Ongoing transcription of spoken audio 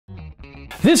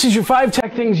This is your 5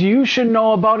 tech things you should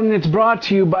know about, and it's brought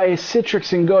to you by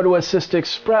Citrix and Go to Assist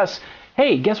Express.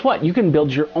 Hey, guess what? You can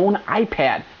build your own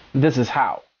iPad. This is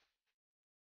how.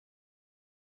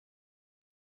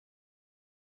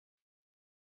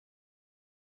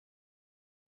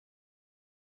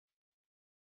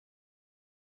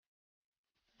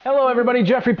 Hello everybody,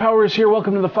 Jeffrey Powers here.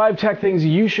 Welcome to the 5 tech things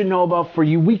you should know about for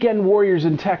you weekend warriors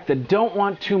in tech that don't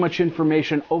want too much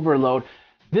information overload.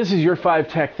 This is your 5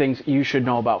 tech things you should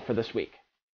know about for this week.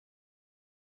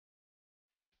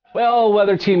 Well,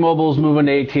 whether T-Mobile's moving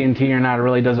to AT&T or not, it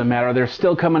really doesn't matter. They're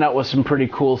still coming out with some pretty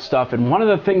cool stuff, and one of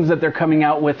the things that they're coming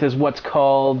out with is what's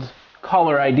called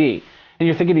caller ID. And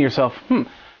you're thinking to yourself,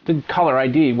 the caller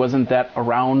ID, wasn't that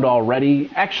around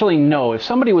already? Actually, no. If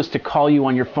somebody was to call you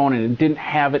on your phone and it didn't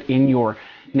have it in your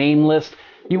name list,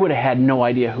 you would have had no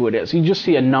idea who it is. You just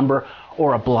see a number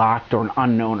or a blocked or an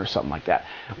unknown or something like that.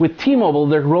 With T-Mobile,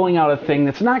 they're rolling out a thing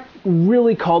that's not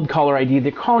really called caller ID.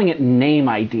 They're calling it name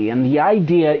ID. And the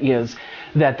idea is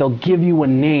that they'll give you a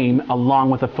name along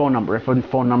with a phone number, if a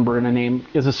phone number and a name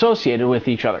is associated with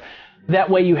each other. That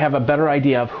way you have a better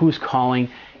idea of who's calling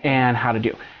and how to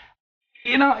do.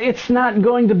 You know, it's not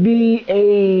going to be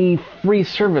a free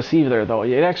service either, though.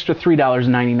 An extra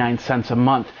 $3.99 a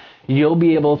month. You'll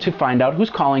be able to find out who's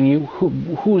calling you,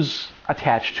 who's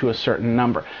attached to a certain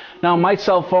number. Now, my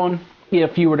cell phone,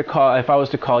 if I was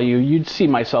to call you, you'd see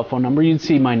my cell phone number, you'd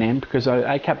see my name, because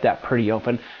I kept that pretty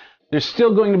open. There's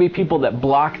still going to be people that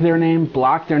block their name,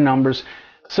 block their numbers,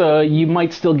 so you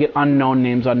might still get unknown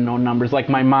names, unknown numbers, like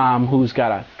my mom, who's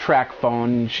got a track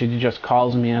phone. She just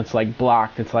calls me, and it's like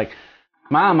blocked. It's like,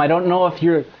 Mom, I don't know if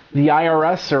you're the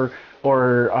IRS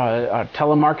or a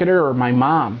telemarketer or my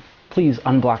mom. Please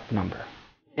unblock the number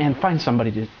and find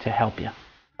somebody to help you,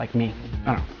 like me.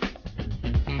 I don't know.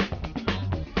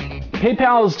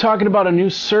 PayPal is talking about a new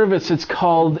service. It's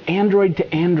called Android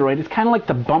to Android. It's kind of like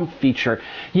the bump feature.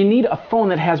 You need a phone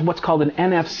that has what's called an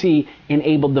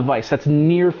NFC-enabled device. That's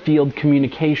near-field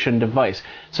communication device.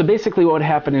 So basically what would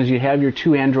happen is you have your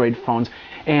 2 Android phones,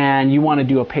 and you want to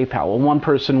do a PayPal. Well, one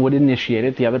person would initiate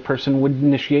it, the other person would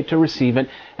initiate to receive it,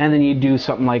 and then you do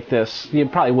something like this. You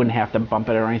probably wouldn't have to bump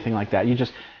it or anything like that. You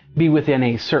just be within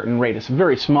a certain radius, a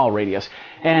very small radius,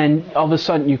 and all of a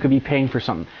sudden you could be paying for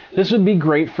something. This would be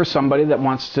great for somebody that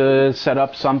wants to set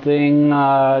up something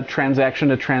transaction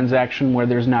to transaction where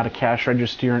there's not a cash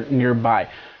register nearby.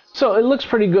 So it looks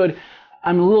pretty good.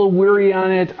 I'm a little weary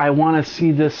on it. I want to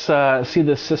see this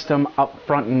system up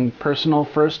front and personal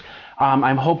first.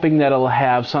 I'm hoping that it'll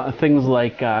have things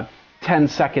like 10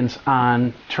 seconds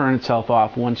on, turn itself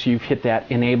off once you've hit that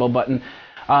enable button.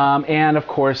 And of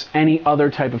course, any other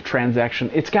type of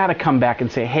transaction, it's got to come back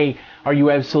and say, hey, are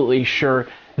you absolutely sure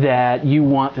that you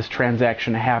want this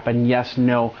transaction to happen? Yes,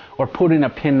 no, or put in a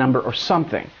PIN number or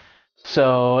something.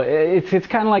 So it's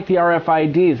kind of like the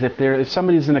RFIDs. If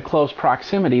somebody's in a close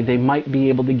proximity, they might be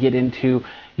able to get into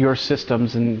your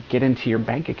systems and get into your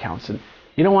bank accounts. And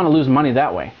you don't want to lose money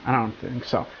that way. I don't think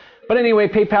so. But anyway,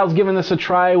 PayPal's giving this a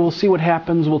try. We'll see what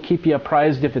happens. We'll keep you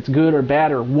apprised if it's good or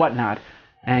bad or whatnot,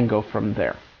 and go from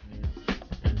there.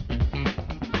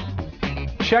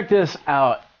 Check this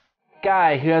out.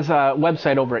 Guy who has a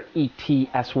website over at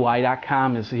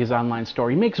etsy.com is his online store.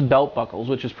 He makes belt buckles,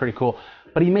 which is pretty cool,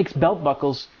 but he makes belt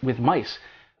buckles with mice.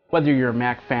 Whether you're a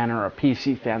Mac fan or a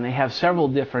PC fan, they have several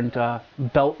different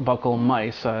belt buckle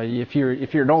mice. If you're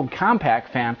an old Compaq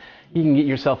fan, you can get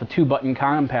yourself a 2-button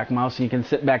Compaq mouse, and you can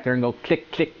sit back there and go click,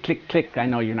 click, click, click. I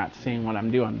know you're not seeing what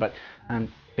I'm doing, but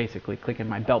I'm basically clicking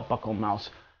my belt buckle mouse.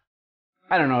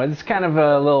 I don't know, it's kind of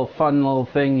a little fun little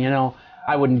thing, you know.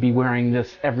 I wouldn't be wearing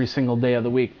this every single day of the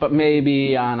week, but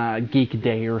maybe on a geek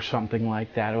day or something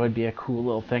like that. It would be a cool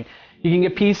little thing. You can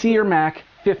get PC or Mac,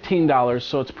 $15,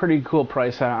 so it's a pretty cool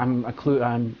price. I'm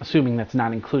assuming that's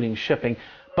not including shipping,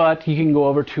 but you can go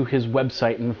over to his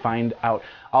website and find out.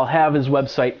 I'll have his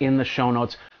website in the show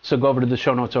notes, so go over to the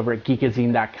show notes over at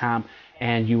geekazine.com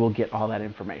and you will get all that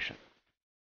information.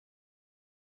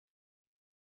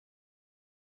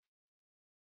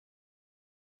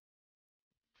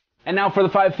 And now for the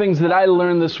 5 things that I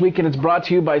learned this week, and it's brought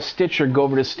to you by Stitcher. Go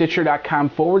over to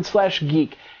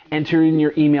stitcher.com/geek, enter in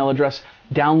your email address,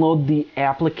 download the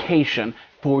application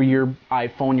for your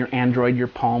iPhone, your Android, your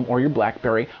Palm, or your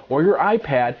BlackBerry, or your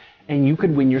iPad, and you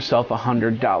could win yourself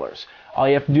 $100. All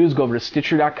you have to do is go over to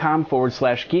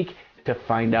stitcher.com/geek to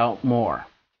find out more.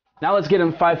 Now let's get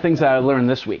into 5 things that I learned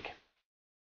this week.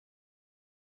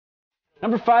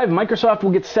 Number 5, Microsoft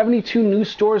will get 72 new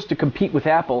stores to compete with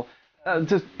Apple.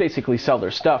 Just basically sell their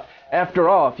stuff. After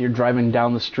all, if you're driving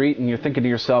down the street and you're thinking to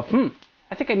yourself,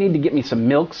 I think I need to get me some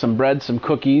milk, some bread, some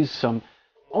cookies, some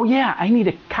Oh yeah, I need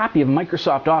a copy of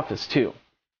Microsoft Office too.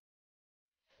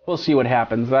 We'll see what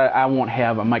happens. I won't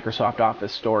have a Microsoft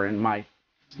Office store in my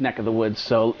neck of the woods.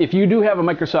 So if you do have a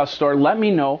Microsoft store, let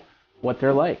me know what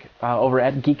they're like over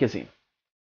at Geekazine.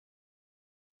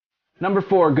 Number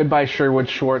 4, Goodbye Sherwood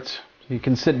Schwartz. You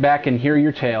can sit back and hear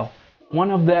your tale.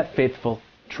 One of that faithful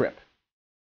trip.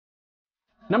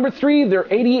 Number 3, there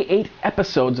are 88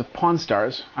 episodes of Pawn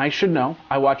Stars. I should know.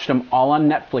 I watched them all on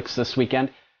Netflix this weekend.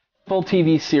 Full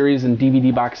TV series and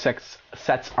DVD box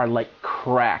sets are like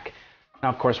crack. Now,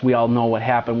 of course, we all know what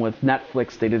happened with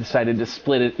Netflix. They decided to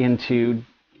split it into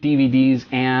DVDs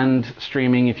and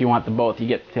streaming. If you want the both,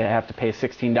 you have to pay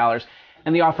 $16.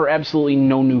 And they offer absolutely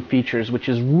no new features, which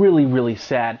is really, really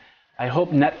sad. I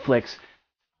hope Netflix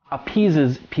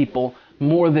appeases people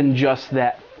more than just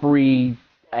that free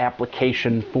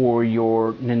application for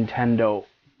your Nintendo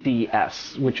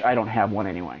DS, which I don't have one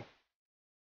anyway.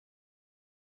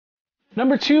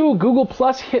 Number 2, Google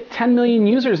Plus hit 10 million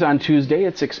users on Tuesday.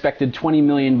 It's expected 20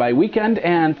 million by weekend,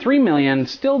 and 3 million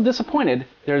still disappointed.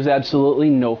 There's absolutely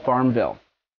no Farmville.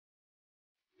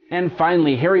 And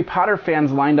finally, Harry Potter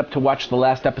fans lined up to watch the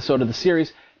last episode of the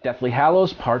series, Deathly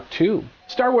Hallows Part 2.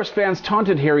 Star Wars fans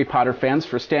taunted Harry Potter fans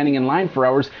for standing in line for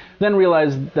hours, then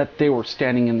realized that they were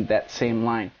standing in that same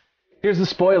line. Here's the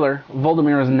spoiler: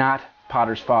 Voldemort is not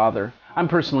Potter's father. I'm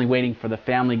personally waiting for the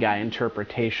Family Guy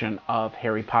interpretation of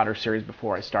Harry Potter series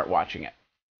before I start watching it.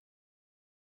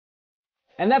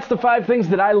 And that's the 5 things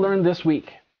that I learned this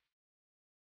week.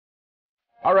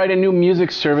 Alright, a new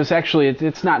music service. Actually,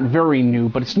 it's not very new,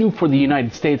 but it's new for the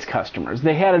United States customers.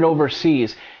 They had it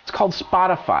overseas. It's called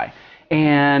Spotify.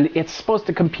 And it's supposed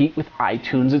to compete with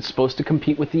iTunes. It's supposed to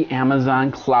compete with the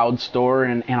Amazon Cloud Store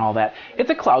and all that. It's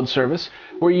a cloud service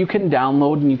where you can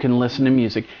download and you can listen to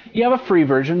music. You have a free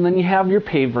version, then you have your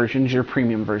paid versions, your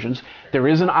premium versions. There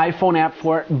is an iPhone app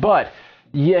for it, but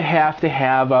you have to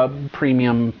have a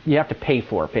premium, you have to pay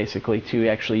for it basically to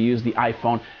actually use the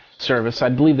iPhone service. I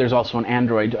believe there's also an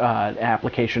Android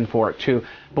application for it too.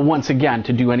 But once again,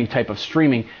 to do any type of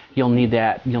streaming, you'll need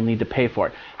to pay for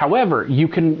it. However, you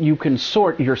can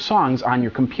sort your songs on your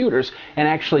computers and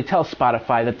actually tell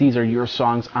Spotify that these are your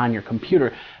songs on your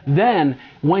computer. Then,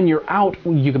 when you're out,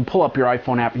 you can pull up your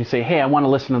iPhone app and you say, hey, I want to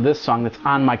listen to this song that's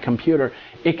on my computer.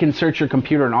 It can search your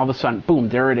computer and all of a sudden, boom,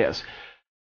 there it is.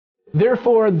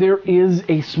 Therefore, there is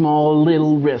a small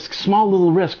little risk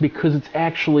because it's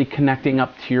actually connecting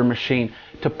up to your machine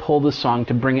to pull the song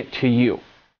to bring it to you.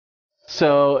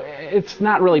 So it's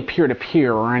not really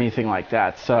peer-to-peer or anything like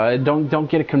that. So don't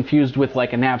get it confused with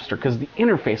like a Napster, because the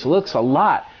interface looks a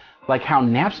lot like how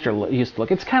Napster used to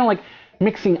look. It's kind of like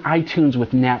mixing iTunes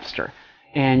with Napster,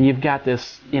 and you've got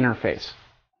this interface.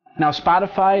 Now,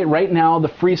 Spotify, right now, the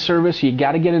free service, you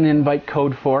got to get an invite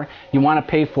code for. You want to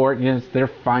pay for it,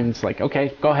 they're fine. It's like,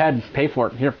 okay, go ahead, pay for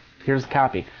it. Here's the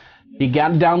copy. You got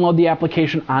to download the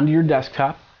application onto your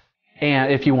desktop,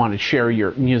 and if you want to share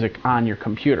your music on your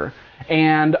computer.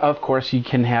 And, of course, you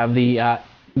can have the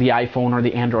iPhone or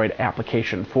the Android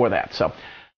application for that. So,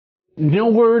 no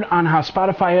word on how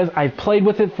Spotify is. I've played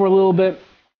with it for a little bit.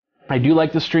 I do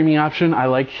like the streaming option. I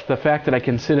like the fact that I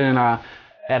can sit in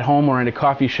at home or in a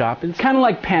coffee shop. It's kind of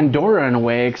like Pandora in a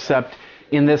way, except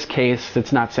in this case,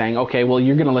 it's not saying, okay, well,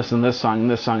 you're going to listen to this song, and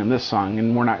this song, and this song,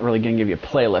 and we're not really going to give you a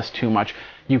playlist too much.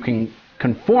 You can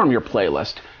conform your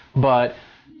playlist, but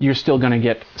you're still going to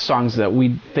get songs that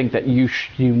we think that you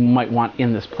might want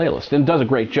in this playlist. And it does a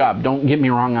great job. Don't get me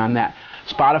wrong on that.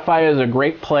 Spotify is a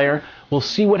great player. We'll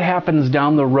see what happens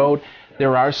down the road.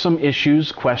 There are some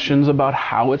issues, questions about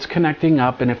how it's connecting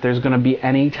up, and if there's going to be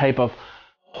any type of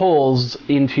holes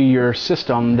into your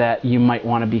system that you might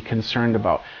want to be concerned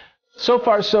about. So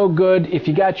far, so good. If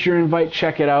you got your invite,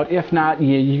 check it out. If not,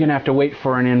 you're going to have to wait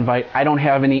for an invite. I don't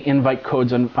have any invite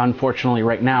codes, unfortunately,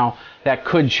 right now. That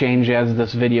could change as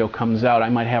this video comes out. I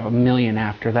might have 1 million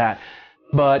after that.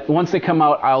 But once they come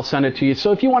out, I'll send it to you.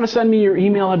 So if you want to send me your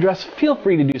email address, feel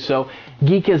free to do so.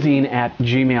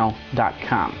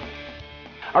 geekazine@gmail.com.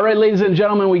 All right, ladies and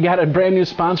gentlemen, we got a brand new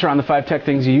sponsor on the 5 Tech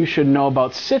Things You Should Know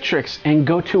About: Citrix and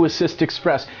GoToAssist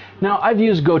Express. Now, I've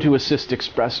used GoToAssist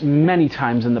Express many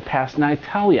times in the past, and I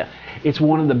tell you, it's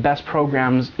one of the best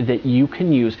programs that you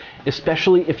can use,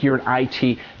 especially if you're in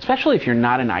IT, especially if you're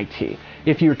not in IT.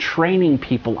 If you're training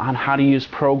people on how to use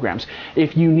programs,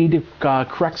 if you need to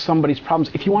correct somebody's problems,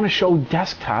 if you want to show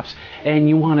desktops and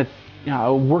you want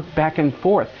to work back and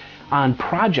forth on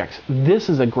projects, this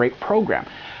is a great program.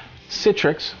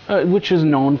 Citrix, which is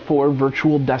known for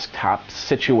virtual desktop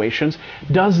situations,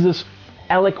 does this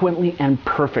eloquently and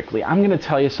perfectly. I'm going to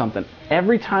tell you something.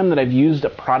 Every time that I've used a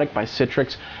product by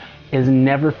Citrix, has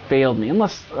never failed me,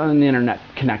 unless an internet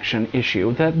connection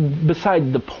issue. That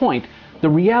beside the point, the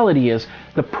reality is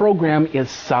the program is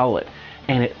solid,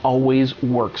 and it always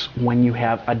works when you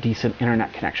have a decent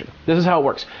internet connection. This is how it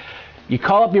works. You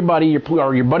call up your buddy,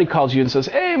 or your buddy calls you and says,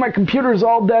 hey, my computer's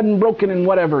all dead and broken and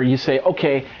whatever. You say,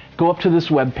 okay, go up to this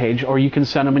web page, or you can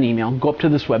send them an email. Go up to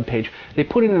this web page. They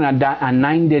put in a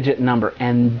 9-digit number,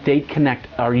 and they connect,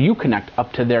 or you connect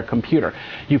up to their computer.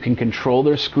 You can control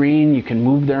their screen. You can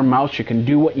move their mouse. You can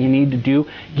do what you need to do.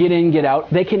 Get in, get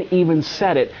out. They can even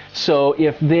set it so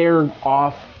if they're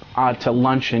off to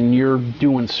lunch and you're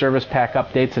doing service pack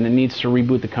updates and it needs to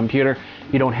reboot the computer,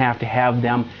 you don't have to have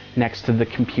them next to the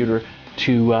computer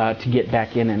to get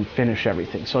back in and finish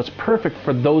everything. So it's perfect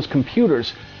for those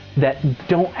computers that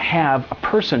don't have a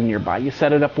person nearby. You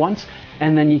set it up once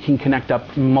and then you can connect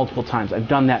up multiple times. I've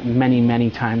done that many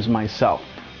times myself.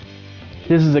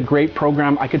 This is a great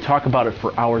program. I could talk about it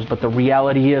for hours, but the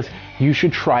reality is you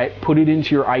should try it, put it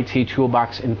into your IT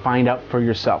toolbox and find out for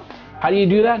yourself. How do you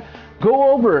do that?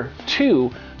 Go over to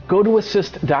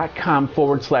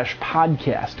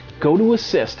gotoassist.com/podcast.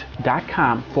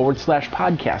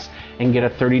 gotoassist.com/podcast and get a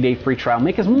 30-day free trial.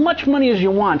 Make as much money as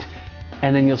you want,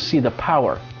 and then you'll see the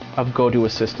power of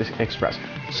GoToAssist Express.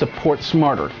 Support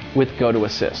smarter with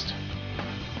GoToAssist.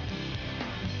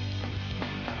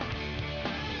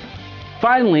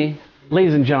 Finally,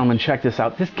 ladies and gentlemen, check this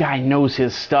out. This guy knows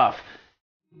his stuff.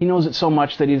 He knows it so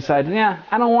much that he decided, yeah,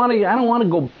 I don't want to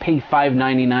go pay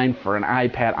 $5.99 for an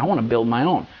iPad. I want to build my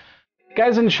own.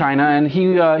 Guy's in China, and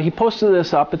he posted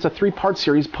this up. It's a 3-part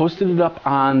series. Posted it up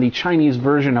on the Chinese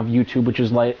version of YouTube, which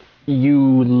is like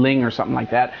Ling or something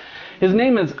like that. His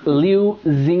name is Liu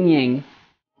Xingying.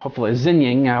 Hopefully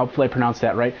I pronounced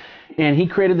that right. And he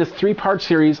created this 3-part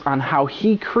series on how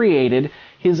he created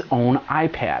his own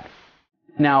iPad.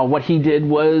 Now, what he did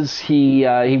was he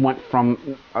went from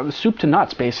soup to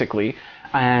nuts, basically,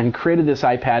 and created this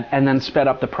iPad and then sped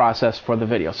up the process for the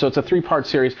video. So it's a 3-part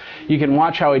series. You can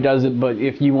watch how he does it, but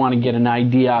if you want to get an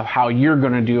idea of how you're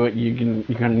going to do it, you're going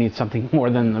to need something more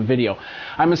than the video.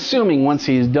 I'm assuming once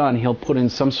he's done, he'll put in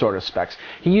some sort of specs.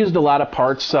 He used a lot of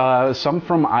parts, some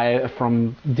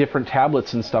from different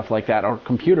tablets and stuff like that, or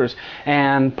computers,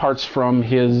 and parts from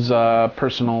his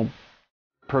personal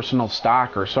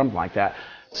stock or something like that.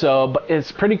 So, but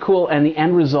it's pretty cool, and the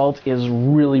end result is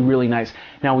really nice.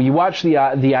 Now, when you watch the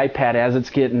iPad as it's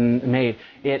getting made,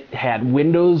 it had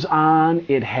Windows on,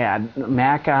 it had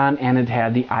Mac on, and it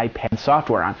had the iPad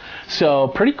software on. So,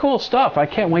 pretty cool stuff. I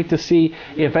can't wait to see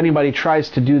if anybody tries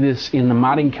to do this in the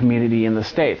modding community in the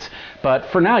States. But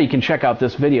for now, you can check out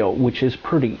this video, which is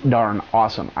pretty darn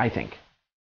awesome, I think.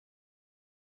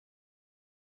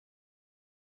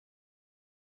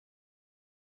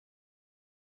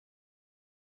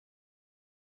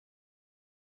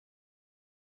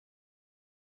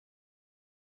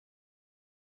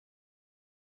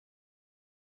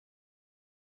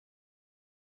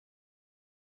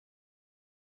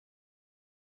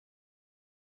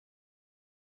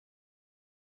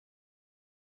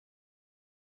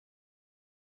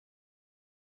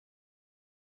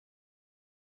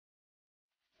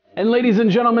 And ladies and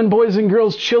gentlemen, boys and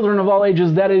girls, children of all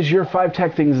ages, that is your 5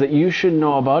 tech things that you should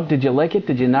know about. Did you like it?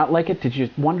 Did you not like it? Did you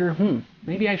wonder,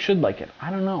 maybe I should like it?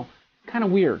 I don't know. Kind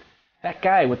of weird. That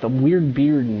guy with the weird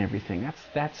beard and everything,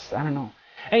 that's I don't know.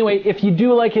 Anyway, if you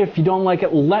do like it, if you don't like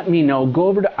it, let me know. Go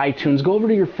over to iTunes. Go over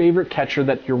to your favorite catcher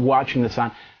that you're watching this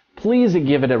on. Please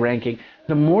give it a ranking.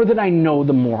 The more that I know,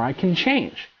 the more I can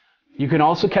change. You can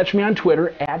also catch me on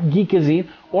Twitter @Geekazine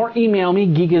or email me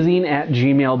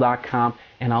geekazine@gmail.com,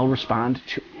 and I'll respond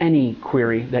to any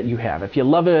query that you have. If you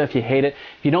love it, if you hate it,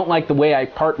 if you don't like the way I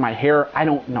part my hair, I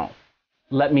don't know.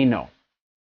 Let me know.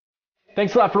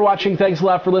 Thanks a lot for watching. Thanks a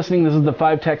lot for listening. This is the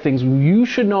 5 tech things you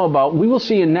should know about. We will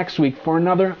see you next week for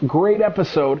another great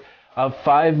episode of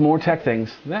 5 more tech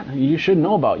things that you should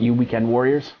know about, you weekend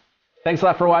warriors. Thanks a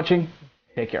lot for watching.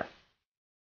 Take care.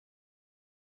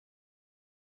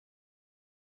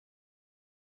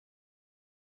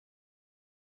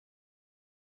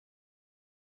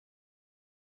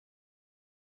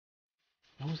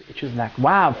 Nose itches like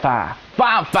wildfire.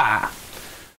 Wildfire!